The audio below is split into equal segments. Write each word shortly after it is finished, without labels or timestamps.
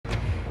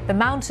The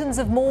mountains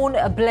of Mourne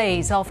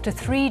ablaze. After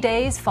 3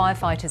 days,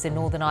 firefighters in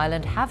Northern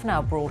Ireland have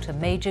now brought a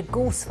major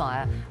gorse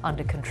fire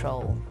under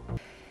control.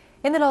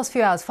 In the last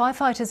few hours,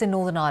 firefighters in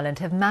Northern Ireland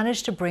have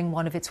managed to bring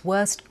one of its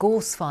worst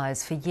gorse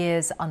fires for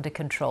years under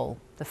control.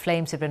 The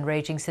flames have been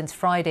raging since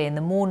Friday in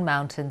the Mourne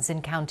Mountains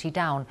in County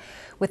Down,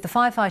 with the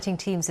firefighting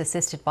teams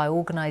assisted by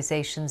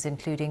organisations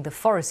including the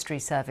Forestry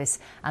Service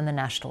and the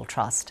National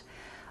Trust.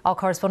 Our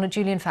correspondent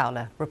Julian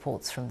Fowler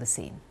reports from the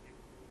scene.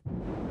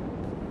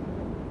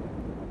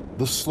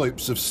 The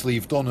slopes of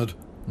Slieve Donard,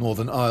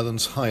 Northern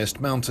Ireland's highest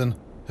mountain,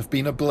 have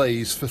been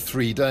ablaze for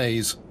 3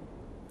 days.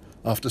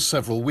 After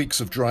several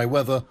weeks of dry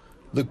weather,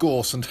 the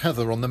gorse and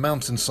heather on the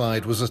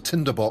mountainside was a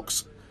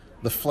tinderbox,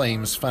 the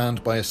flames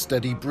fanned by a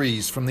steady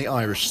breeze from the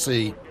Irish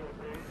Sea.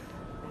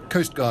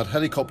 Coast Guard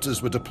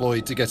helicopters were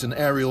deployed to get an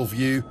aerial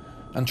view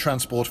and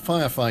transport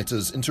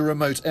firefighters into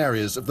remote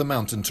areas of the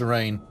mountain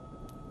terrain.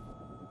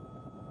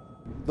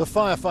 The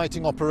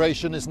firefighting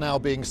operation is now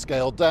being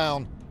scaled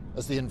down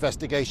as the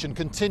investigation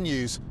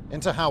continues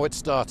into how it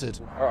started.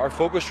 Our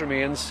focus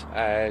remains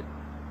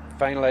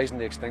finalising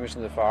the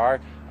extinguishing of the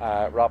fire,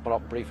 wrapping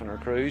up briefing our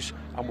crews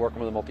and working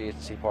with the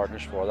multi-agency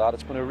partners for that.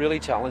 It's been a really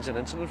challenging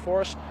incident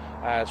for us.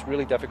 It's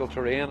really difficult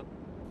terrain.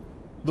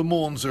 The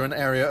Mournes are an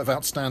area of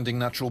outstanding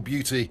natural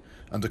beauty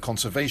and a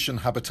conservation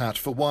habitat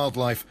for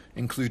wildlife,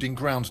 including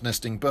ground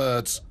nesting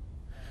birds.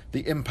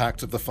 The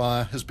impact of the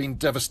fire has been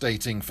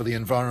devastating for the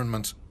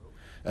environment.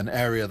 An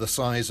area the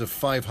size of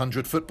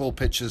 500 football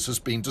pitches has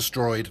been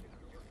destroyed.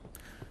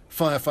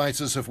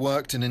 Firefighters have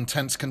worked in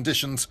intense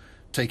conditions,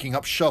 taking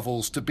up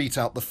shovels to beat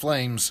out the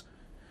flames.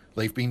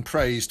 They've been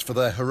praised for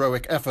their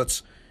heroic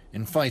efforts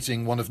in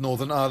fighting one of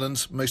Northern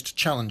Ireland's most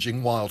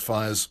challenging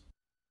wildfires.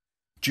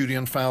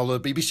 Julian Fowler,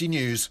 BBC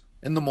News,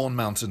 in the Mourne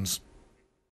Mountains.